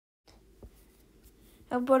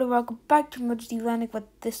Everybody, welcome back to Emergency Landing, but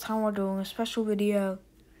this time we're doing a special video.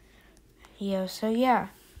 We're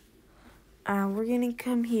gonna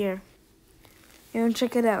come here and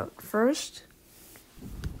check it out. First,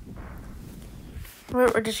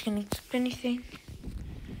 we're just gonna keep anything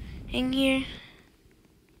in here.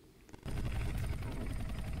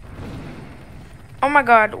 Oh my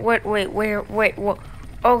god, wait, what?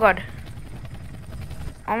 Oh god.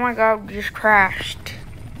 Oh my god, we just crashed.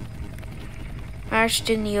 Crashed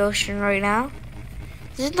in the ocean right now.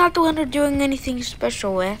 This is not the one we're doing anything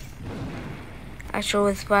special with.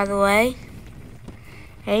 By the way.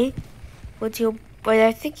 Hey, but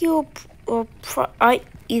I think you'll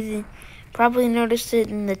probably noticed it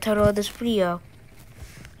in the title of this video.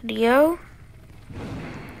 Yeah,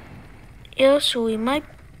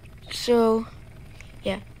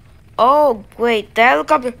 yeah. Oh, wait, that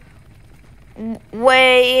helicopter.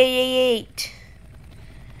 Wait.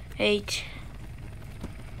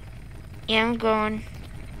 Yeah, I'm going.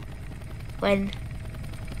 When?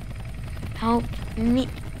 Help me.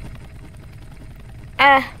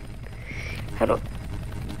 I'm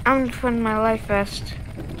putting my life vest.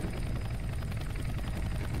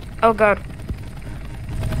 Oh god.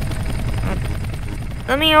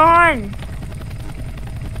 Let me on.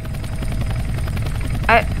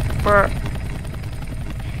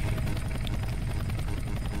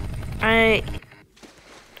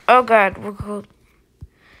 Oh god, we're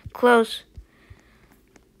close.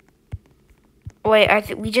 Wait, I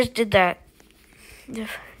think we just did that.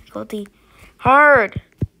 Difficulty hard.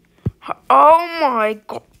 Oh my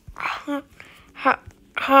god. How?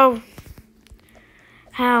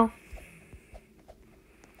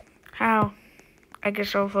 I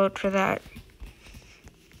guess I'll vote for that.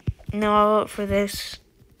 No, I'll vote for this.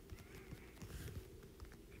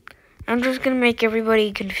 I'm just gonna make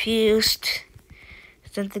everybody confused. I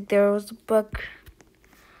don't think there was a bug.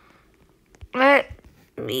 Let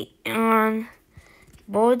me on.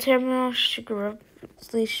 Bold terminal, Sugarella,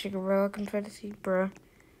 Confederacy, bro.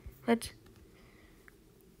 What?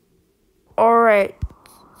 Alright.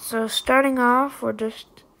 So starting off, we're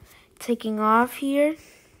just taking off here.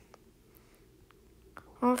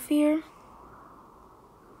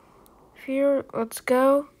 Here, let's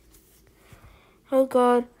go. Oh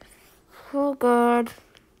god. Oh god.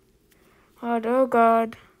 Oh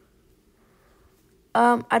god.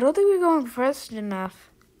 I don't think we're going fast enough.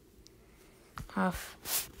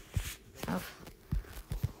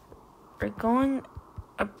 We're going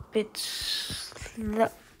a bit slow.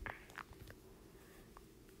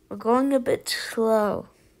 We're going a bit slow.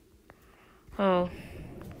 Oh.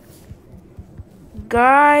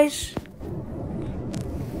 Guys.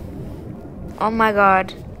 Oh my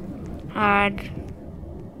god. Hard.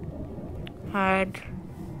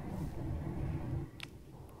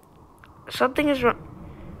 Something is wrong.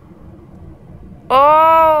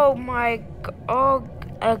 Oh my god.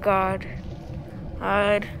 Oh god.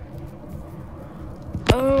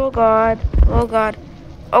 Oh god.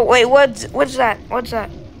 Oh wait, what's that?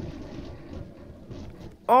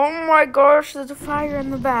 Oh my gosh, there's a fire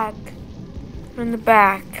in the back.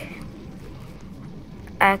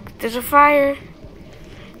 There's a fire.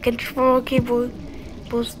 Control cable.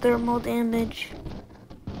 Boost thermal damage.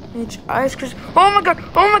 Ice crystal. Oh my god,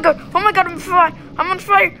 I'm on fire. Oh my god, I'm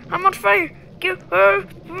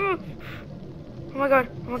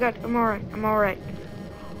alright.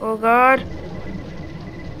 Oh god.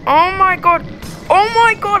 I'm on fire. Oh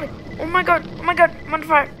my god.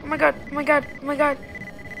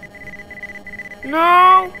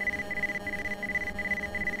 No.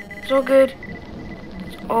 It's all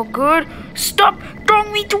good. Stop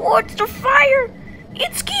throwing me towards the fire.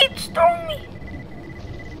 It keeps throwing me.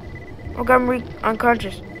 Oh god, I'm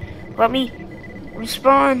unconscious. Let me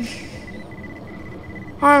respawn.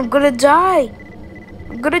 Oh, I'm gonna die.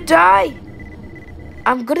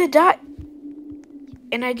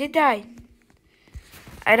 And I did die.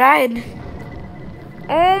 I died.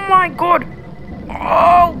 Oh my god.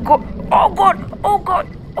 Oh god.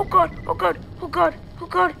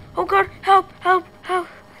 Help.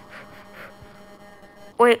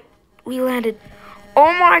 Wait, we landed.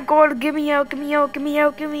 Oh my god, get me out.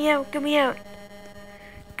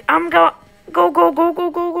 I'm go.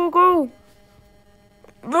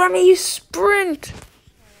 Let me sprint.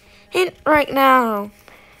 Right now.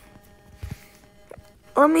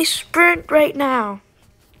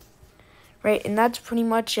 Right, and that's pretty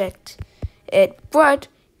much it. But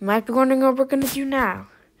you might be wondering what we're gonna do now.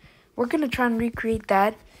 We're gonna try and recreate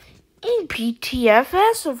that in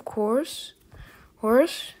ptfs, of course.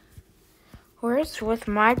 With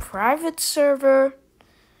my private server.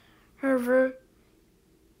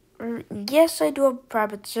 Yes, I do have a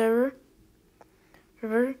private server.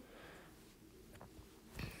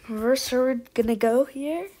 So we're gonna go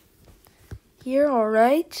here.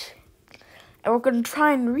 Alright. And we're gonna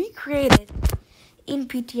try and recreate it in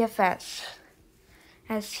ptfs.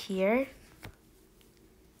 As here.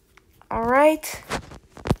 Alright.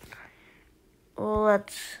 I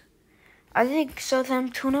think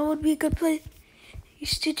Southampton would be a good place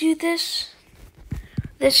to do this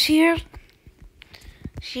year.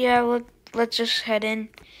 So yeah, let's just head in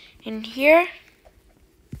here.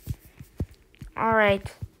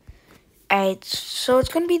 Alright. So it's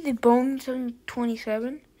gonna be the Boeing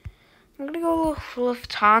 27. I'm gonna go with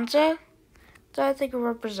Lufthansa. So I think it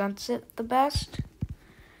represents it the best.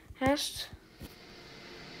 Let's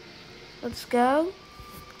go.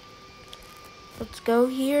 Let's go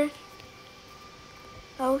here.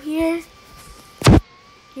 Oh, here.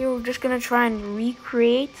 Here we're just gonna try and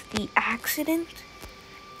recreate the accident.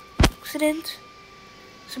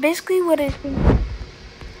 So basically what I think,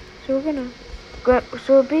 so we're gonna go,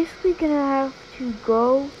 so we're basically gonna have to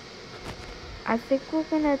go, I think we're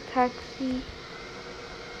gonna taxi,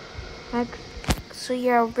 so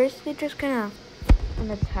yeah, we're basically just gonna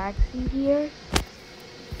taxi here,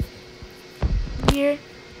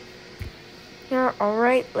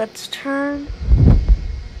 alright, let's turn,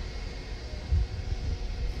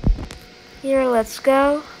 here, let's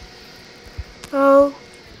go, oh,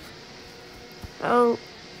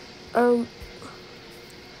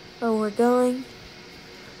 we're going,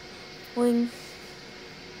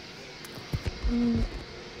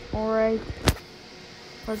 alright,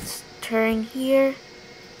 let's turn here,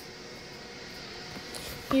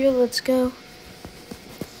 let's go,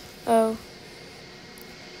 oh,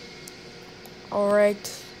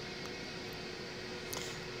 alright,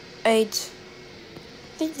 8, I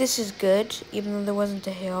think this is good, even though there wasn't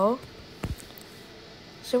a hill.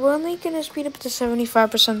 So we're only going to speed up to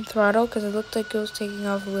 75% throttle because it looked like it was taking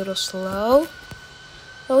off a little slow.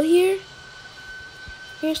 Oh, here,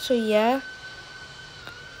 so yeah.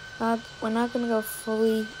 We're not going to go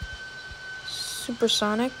fully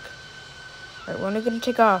supersonic. Alright, we're only going to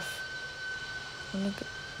take off.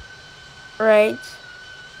 Right,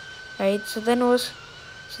 so then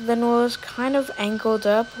it was kind of angled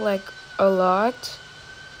up like a lot.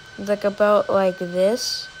 Like about like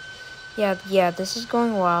this. Yeah, this is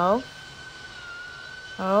going well.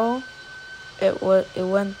 Oh, it went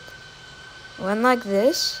like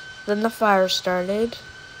this. Then the fire started.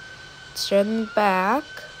 Starting back.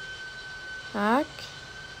 Then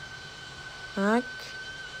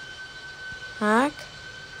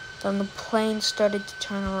the plane started to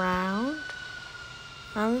turn around.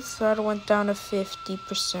 And the throttle went down to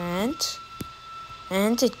 50%.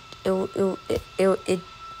 And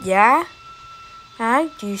yeah.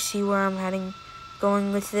 Do you see where I'm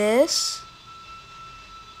going with this?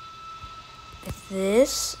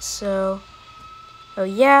 So, oh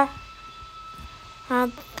yeah.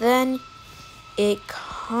 Then it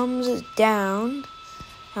comes down,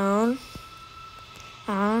 and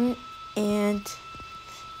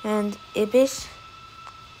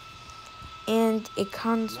it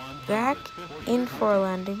comes back in for a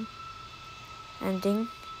landing.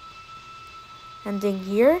 Ending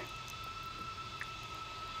here.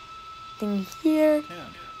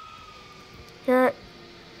 Here,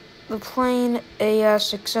 the plane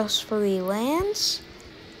successfully lands.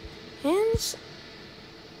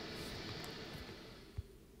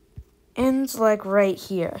 Ends like right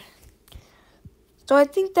here. So I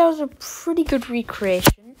think that was a pretty good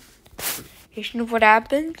recreation of what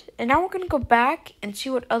happened. And now we're gonna go back and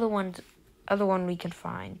see what other one we can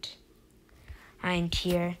find.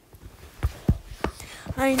 Here.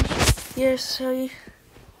 So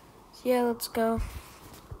yeah, let's go.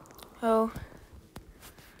 Oh,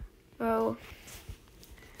 we're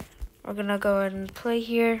gonna go ahead and play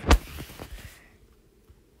here.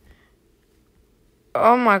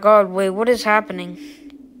 Oh my god, wait, what is happening?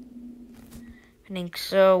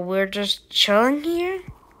 So we're just chilling here?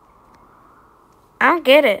 I don't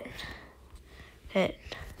get it.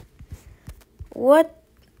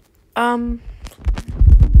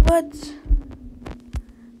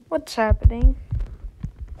 What's happening?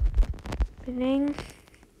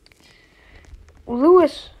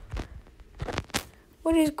 Lewis,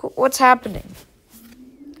 what's happening?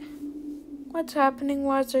 What's happening?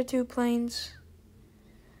 Why is there two planes?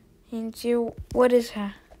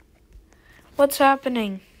 What's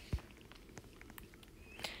happening?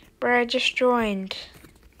 Bro, I just joined.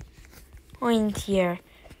 Here.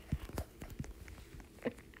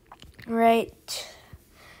 Right.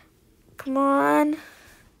 Come on.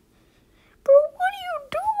 Bro, what are you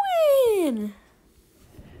doing?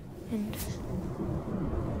 And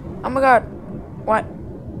oh my god. What?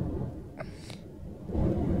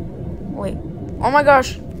 Wait. Oh my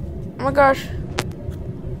gosh. Oh my gosh.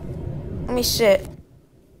 Let me sit.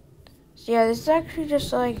 So yeah, this is actually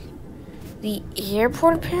just like the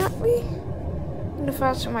airport apparently. I'm gonna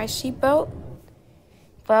fasten my seatbelt.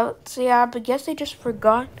 But so yeah, but guess I just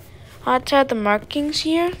forgot how to add the markings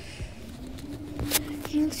here.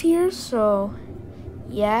 So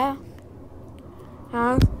yeah.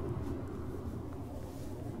 Huh?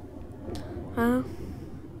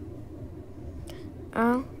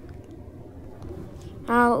 Oh.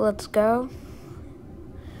 Oh, let's go.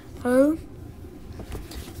 Oh.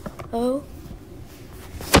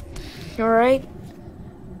 Alright.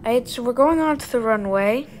 So we're going on to the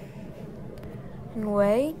runway.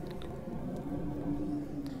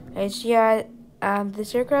 So yeah,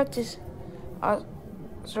 this aircraft is, so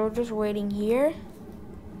we're just waiting here.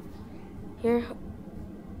 I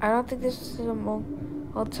don't think this is a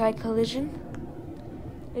multi-collision.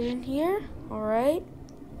 Here, alright.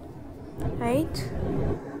 Right.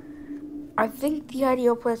 I think the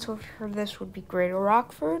ideal place for this would be Greater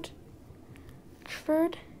Rockford.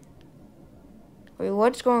 Wait,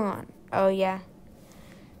 what's going on? Oh yeah.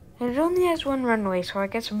 It only has one runway, so I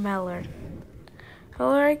guess Mellor,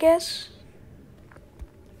 I guess.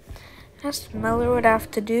 That's Mellor would have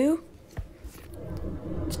to do.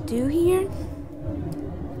 Here.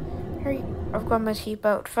 I've got my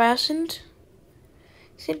seatbelt fastened.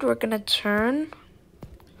 Said we're gonna turn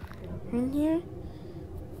in here.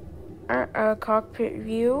 Our cockpit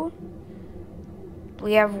view.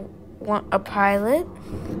 We have a pilot.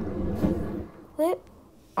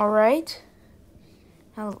 All right.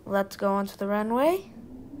 Now let's go onto the runway.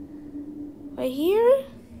 Right here.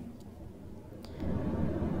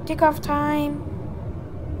 Takeoff time.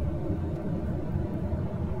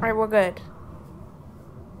 All right, we're good.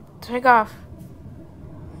 Take off.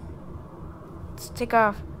 Let's take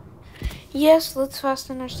off. Yes, let's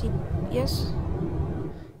fasten our seat. Yes,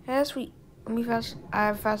 I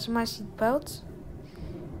have fastened my seat belts.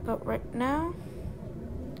 But right now,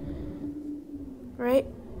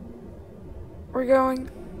 we're going.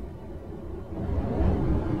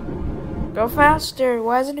 Go faster.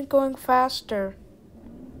 Why isn't it going faster?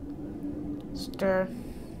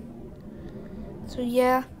 So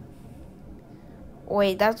yeah.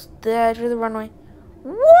 Wait, that's the edge of the runway.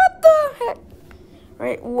 What the heck?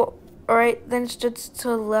 Alright, then it's just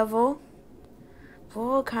to level.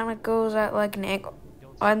 Well, it kind of goes at like an angle.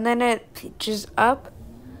 And then it pitches up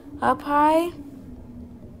high.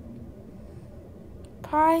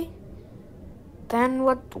 Then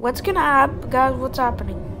what's gonna happen, guys? What's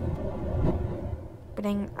happening?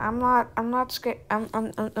 I'm not scared. I'm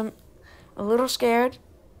a little scared.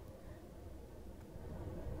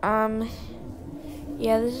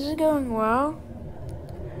 Yeah, this is going well.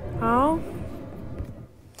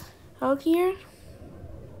 Out here.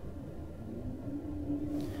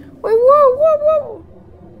 Wait, whoa.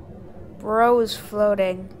 Bro is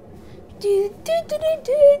floating.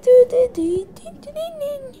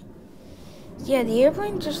 Yeah, the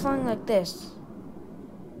airplane's just flying like this.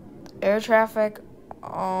 Air traffic.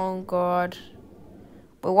 Oh, God.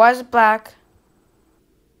 But why is it black?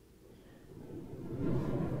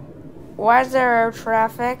 Why is there air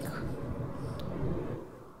traffic?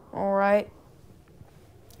 Alright.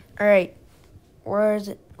 Where is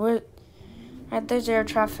it? Right, there's air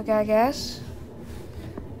traffic, I guess.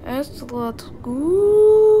 Let's go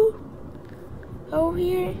over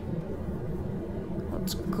here.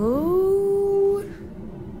 Let's go.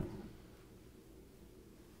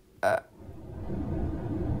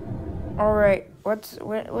 Alright, what's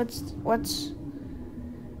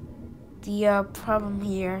the problem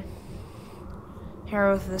here?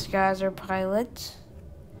 Here with this guy's our pilot.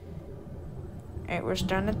 Alright, we're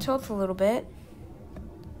starting to tilt a little bit.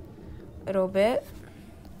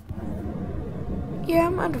 Yeah,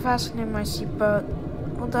 I'm unfastening my seatbelt.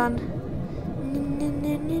 Hold on.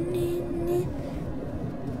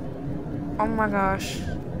 Oh my gosh.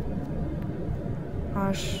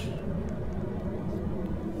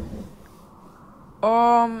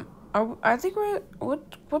 I think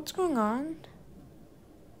what's going on?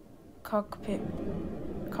 Cockpit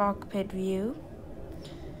view.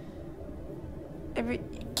 You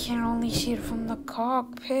can only see it from the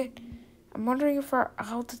cockpit. I'm wondering if our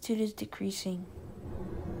altitude is decreasing.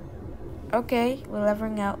 Okay, we're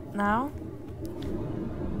leveling out now.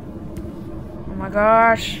 Oh my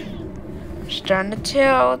gosh. Starting to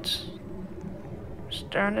tilt.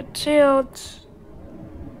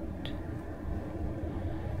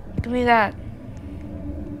 Give me that.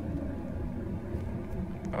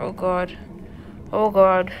 Oh God.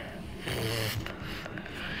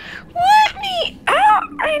 Let me out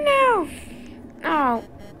right now. Oh.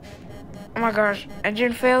 Oh my gosh.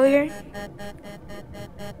 Engine failure.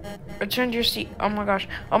 Return to your seat. Oh my gosh.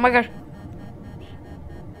 Oh my gosh.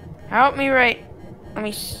 Help me right. Let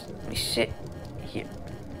me sit here.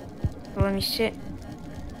 Let me sit.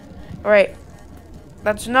 Alright.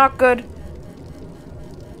 That's not good.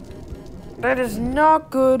 That is not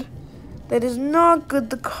good. That is not good.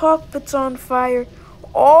 The cockpit's on fire.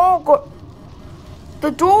 Oh god.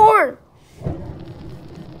 The door.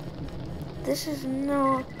 This is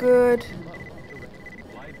not good.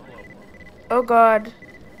 Oh god.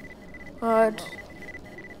 God.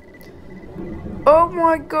 Oh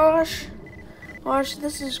my gosh. Gosh,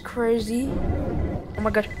 this is crazy. Oh my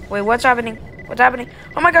god. Wait, what's happening? What's happening?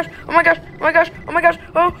 Oh my gosh. Oh my gosh. Oh my gosh. Oh my gosh.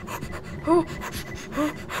 Oh.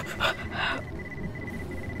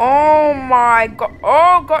 Oh my god.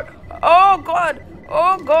 Oh god. Oh god.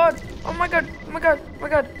 Oh god. Oh my god. Oh my god. Oh my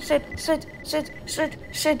god. Sit.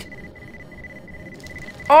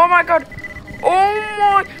 Oh my god.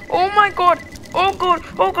 Oh my god. Oh god.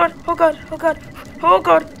 Oh god. Oh god. Oh god. Oh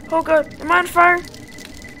god. Oh god. Am I on fire?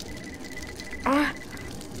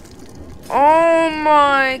 Oh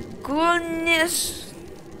my goodness.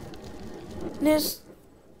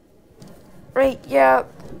 Right, yeah.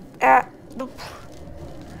 The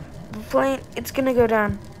plane, it's gonna go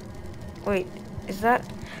down. Wait, is that?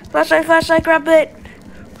 Flashlight, grab it.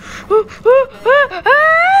 Oh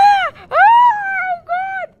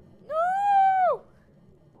god. No.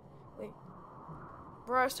 Wait.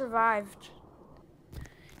 Bro, I survived.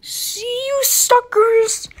 See you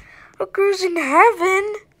suckers. Suckers in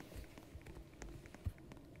heaven.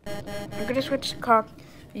 I'm gonna switch to cock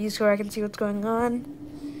view so I can see what's going on.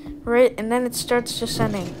 Right, and then it starts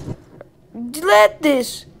descending. Let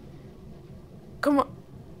this. Come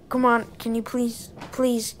on. Can you please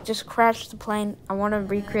just crash the plane? I want to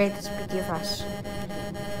recreate this ptfs.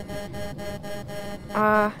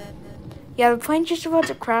 Yeah, the plane's just about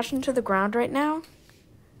to crash into the ground right now.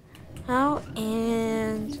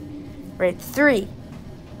 And right, 3,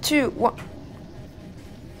 2, 1.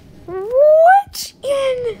 What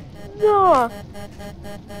in the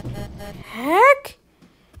heck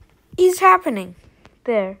is happening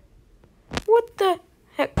there? What the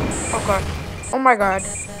heck? Oh god. Oh my god.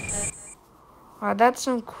 Wow, that's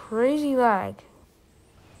some crazy lag.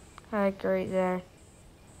 Like right there.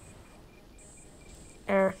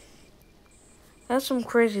 That's some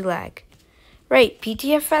crazy lag. Right,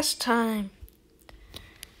 ptfs time.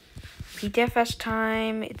 ptfs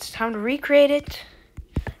time. It's time to recreate it.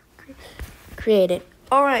 Create it.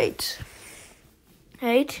 Alright.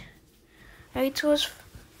 Right, so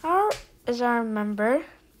as I remember.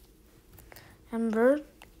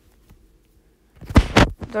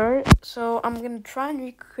 There. So I'm gonna try and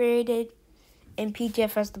recreate it in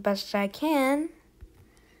ptfs the best as I can.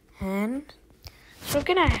 And so we're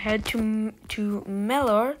gonna head to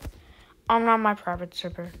Mellor. I'm not my private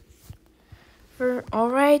server.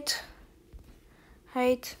 Alright.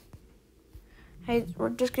 Right. We're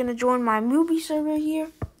just gonna join my movie server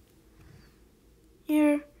here,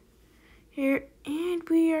 and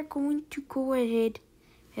we are going to go ahead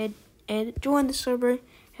and join the server,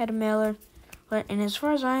 head to Mailer, and as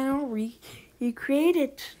far as I know, recreate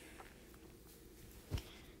it.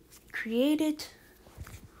 Create it.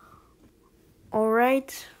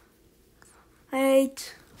 Alright.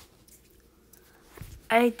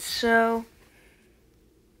 So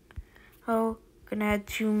gonna head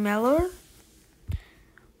to Mailer.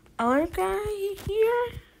 Other guy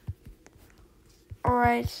here.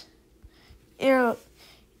 Alright.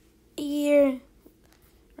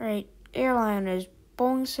 Right. Airline is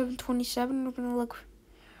Boeing 727. We're gonna look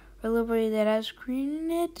for a livery that has green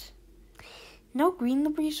in it. No green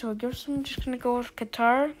livery, so I guess I'm just gonna go with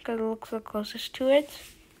Qatar because it looks the closest to it.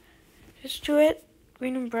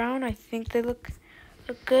 Green and brown. I think they look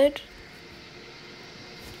good.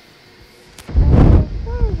 As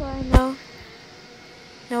far as I know.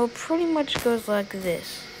 Now it pretty much goes like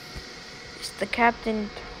this. The captain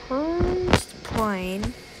turns the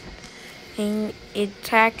plane and it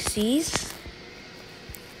taxis.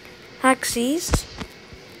 I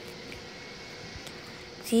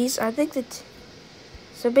think that.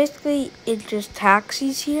 So basically, it just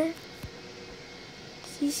taxis here.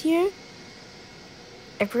 If you're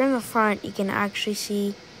in the front, you can actually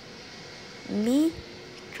see me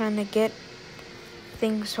trying to get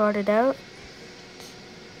things sorted out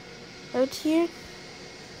here.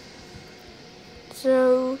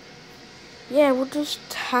 So, yeah, we're just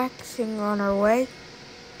taxiing on our way.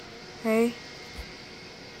 Hey,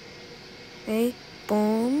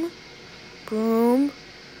 boom, boom,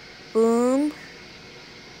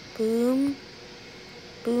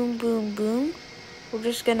 boom, boom. We're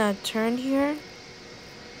just gonna turn here.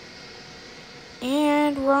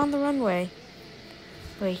 And we're on the runway.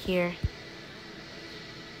 Right here.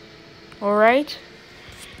 Alright.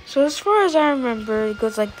 So as far as I remember, it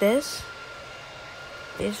goes like this.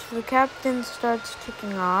 If the captain starts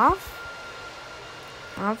kicking off,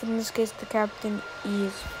 in this case the captain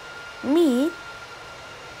is me.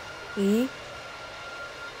 The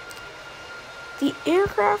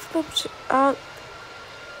aircraft lifts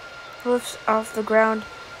off the ground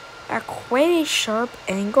at quite a sharp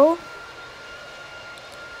angle.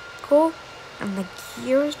 Cool. And the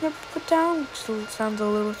gear is never put down, which sounds a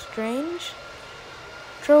little strange.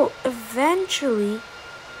 So eventually,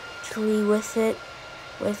 with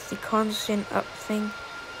the constant up thing,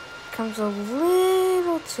 comes a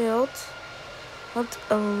little tilt. Hold to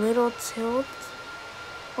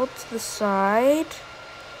the side.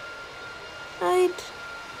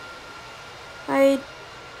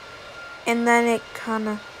 And then it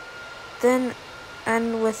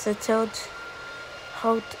and with the tilt,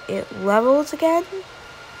 hold it levels again.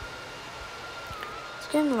 It's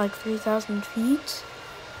getting like 3,000 feet.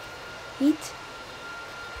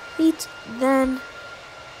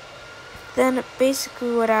 Then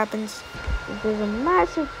basically what happens is there's a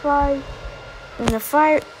massive fire.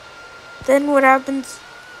 Then what happens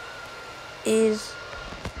is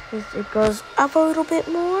it goes up a little bit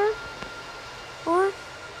more.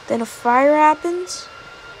 Then a fire happens.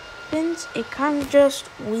 It kind of just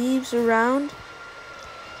weaves around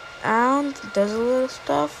and does a little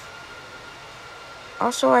stuff.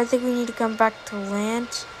 Also, I think we need to come back to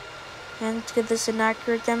land and to get this an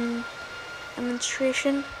accurate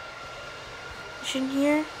demonstration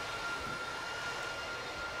here.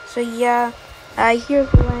 So yeah, here's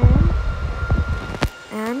the land,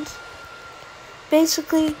 and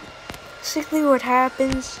basically what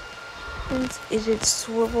happens is it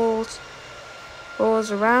rolls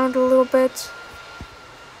around a little bit.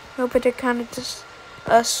 It kind of just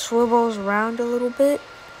swivels around a little bit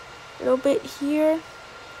here.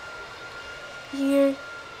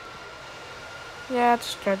 Yeah, it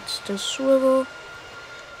starts to swivel.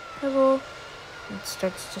 It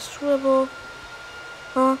starts to swivel.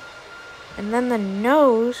 And then the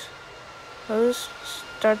nose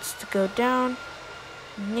starts to go down.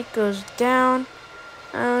 And it goes down.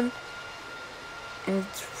 And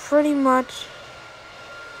it's pretty much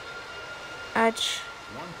and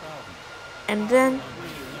then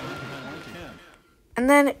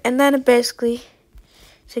it basically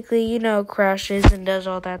crashes and does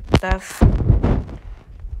all that stuff.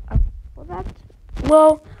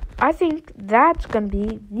 I think that's gonna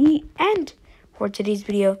be the end for today's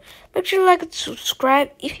video. Make sure to like and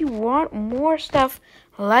subscribe if you want more stuff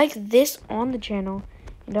like this on the channel,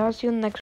 and I'll see you in the next